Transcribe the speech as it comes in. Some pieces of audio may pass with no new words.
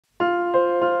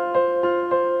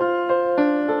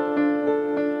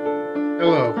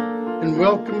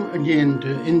Welcome again to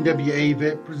NWA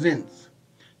Vet Presents.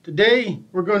 Today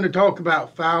we're going to talk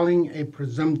about filing a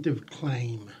presumptive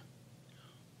claim.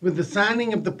 With the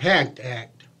signing of the PACT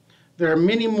Act, there are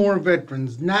many more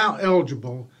veterans now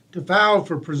eligible to file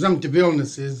for presumptive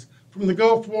illnesses from the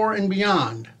Gulf War and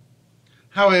beyond.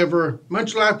 However,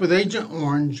 much like with Agent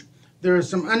Orange, there is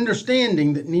some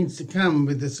understanding that needs to come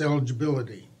with this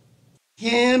eligibility.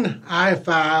 Can I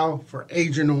file for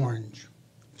Agent Orange?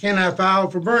 Can I file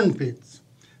for burn pits?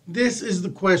 This is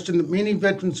the question that many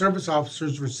veteran service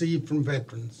officers receive from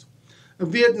veterans. A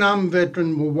Vietnam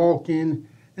veteran will walk in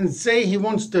and say he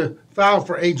wants to file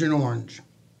for Agent Orange.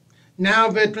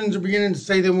 Now veterans are beginning to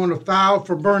say they want to file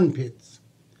for burn pits.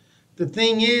 The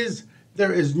thing is,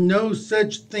 there is no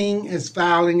such thing as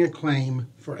filing a claim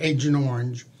for Agent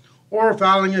Orange or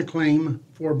filing a claim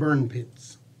for burn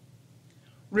pits.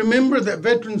 Remember that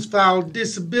veterans file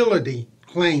disability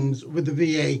claims with the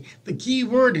VA. The key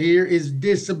word here is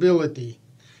disability.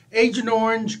 Agent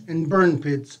Orange and burn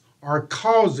pits are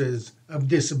causes of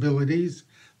disabilities.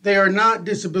 They are not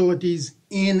disabilities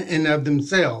in and of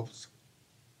themselves.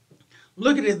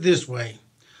 Look at it this way.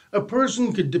 A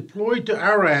person could deploy to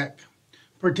Iraq,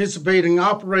 participate in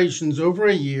operations over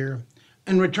a year,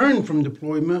 and return from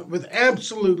deployment with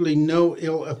absolutely no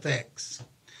ill effects.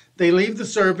 They leave the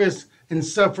service and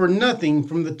suffer nothing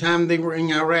from the time they were in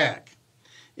Iraq.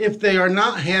 If they are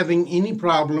not having any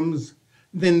problems,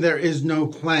 then there is no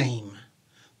claim.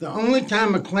 The only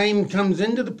time a claim comes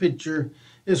into the picture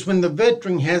is when the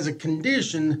veteran has a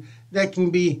condition that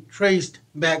can be traced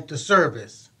back to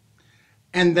service.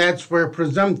 And that's where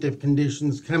presumptive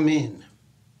conditions come in.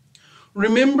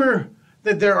 Remember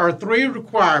that there are 3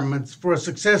 requirements for a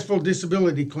successful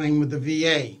disability claim with the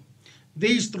VA.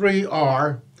 These 3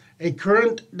 are a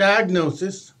current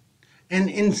diagnosis, an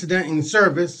incident in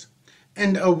service,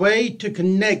 and a way to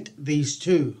connect these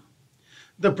 2.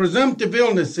 The presumptive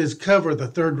illnesses cover the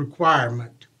 3rd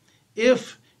requirement.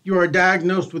 If you are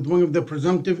diagnosed with one of the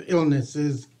presumptive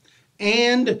illnesses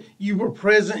and you were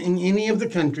present in any of the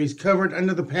countries covered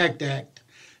under the PACT Act,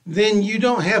 then you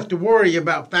don't have to worry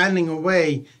about finding a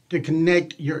way to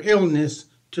connect your illness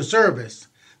to service.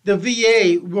 The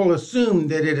VA will assume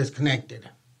that it is connected.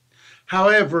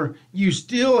 However, you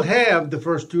still have the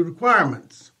first 2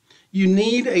 requirements. You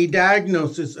need a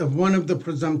diagnosis of one of the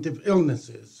presumptive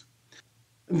illnesses.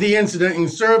 The incident in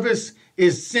service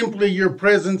is simply your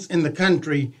presence in the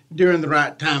country during the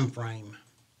right time frame.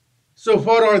 So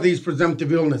what are these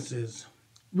presumptive illnesses?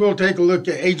 We'll take a look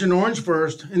at Agent Orange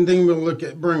first, and then we'll look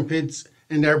at burn pits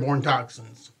and airborne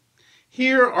toxins.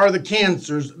 Here are the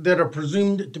cancers that are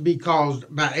presumed to be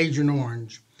caused by Agent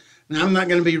Orange. Now, I'm not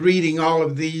going to be reading all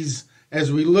of these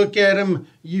as we look at them.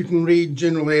 You can read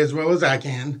generally as well as I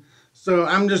can. So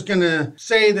I'm just going to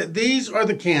say that these are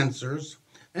the cancers.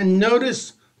 And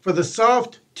notice for the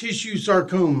soft tissue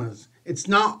sarcomas, it's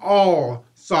not all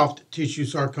soft tissue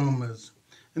sarcomas.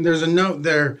 And there's a note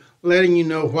there letting you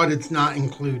know what it's not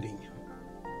including.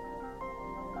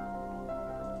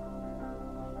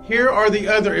 Here are the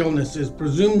other illnesses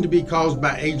presumed to be caused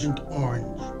by Agent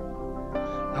Orange.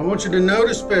 I want you to note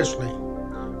especially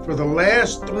for the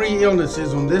last 3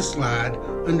 illnesses on this slide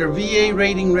under VA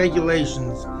rating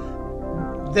regulations,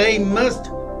 they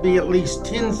must be at least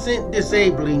 10 cent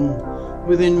disabling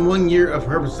within 1 year of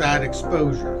herbicide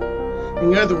exposure.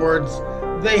 In other words,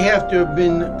 they have to have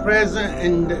been present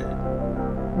and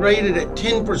rated at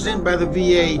 10% by the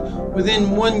VA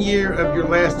within 1 year of your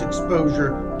last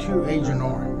exposure to Agent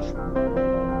Orange.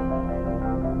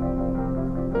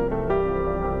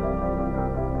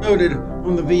 Noted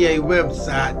on the VA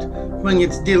website when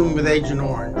it's dealing with Agent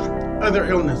Orange. Other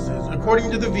illnesses. According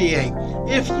to the VA,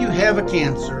 if you have a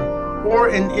cancer or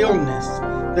an illness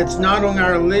that's not on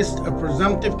our list of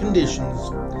presumptive conditions,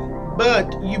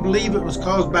 but you believe it was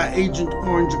caused by Agent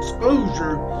Orange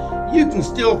exposure, you can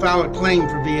still file a claim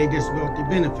for VA disability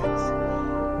benefits.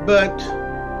 But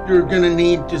you're going to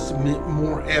need to submit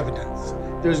more evidence.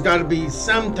 There's got to be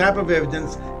some type of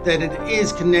evidence that it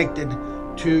is connected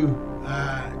to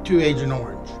Agent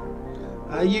Orange.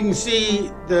 You can see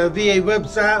the VA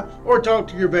website or talk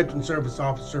to your veteran service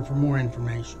officer for more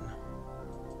information.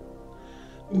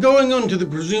 Going on to the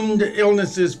presumed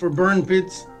illnesses for burn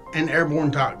pits and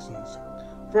airborne toxins.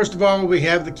 First of all, we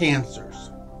have the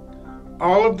cancers.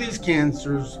 All of these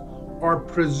cancers are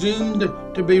presumed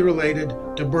to be related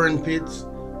to burn pits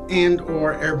and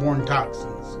or airborne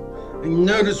toxins. And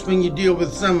notice when you deal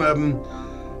with some of them,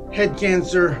 head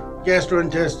cancer,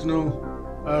 gastrointestinal,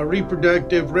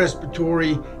 reproductive,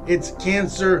 respiratory, it's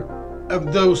cancer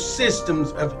of those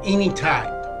systems of any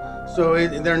type. So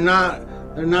they're not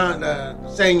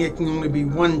saying it can only be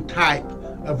one type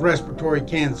of respiratory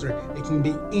cancer. It can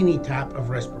be any type of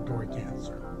respiratory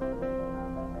cancer.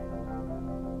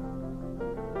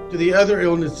 To the other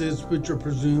illnesses which are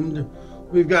presumed,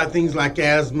 we've got things like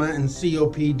asthma and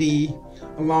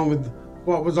COPD, along with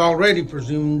what was already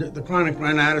presumed, the chronic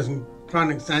rhinitis and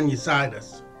chronic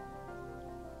sinusitis.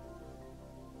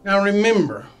 Now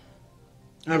remember,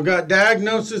 I've got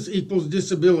diagnosis equals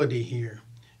disability here.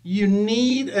 You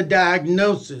need a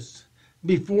diagnosis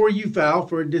before you file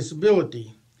for a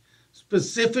disability.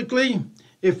 Specifically,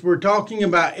 if we're talking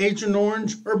about Agent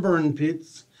Orange or burn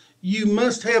pits, you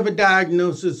must have a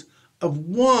diagnosis of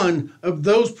one of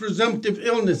those presumptive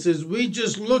illnesses we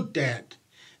just looked at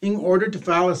in order to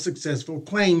file a successful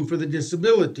claim for the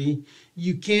disability.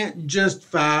 You can't just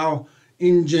file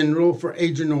in general for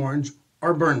Agent Orange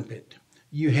or burn pit.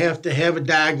 You have to have a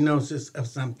diagnosis of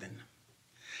something.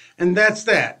 And that's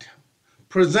that.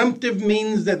 Presumptive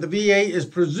means that the VA is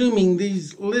presuming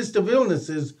these list of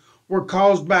illnesses were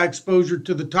caused by exposure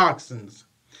to the toxins.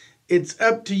 It's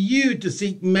up to you to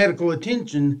seek medical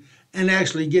attention and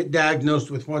actually get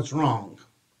diagnosed with what's wrong.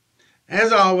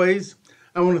 As always,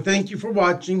 I want to thank you for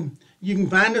watching. You can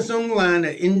find us online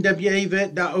at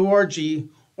nwavet.org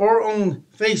or on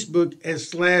Facebook at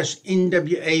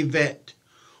 /NWAVet.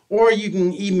 Or you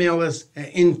can email us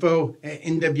at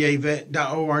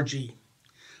info@nwavet.org.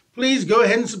 Please go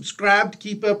ahead and subscribe to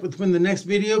keep up with when the next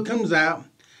video comes out.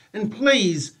 And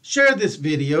please share this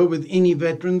video with any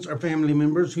veterans or family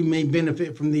members who may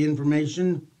benefit from the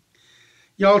information.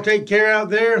 Y'all take care out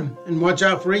there and watch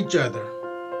out for each other.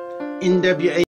 NWA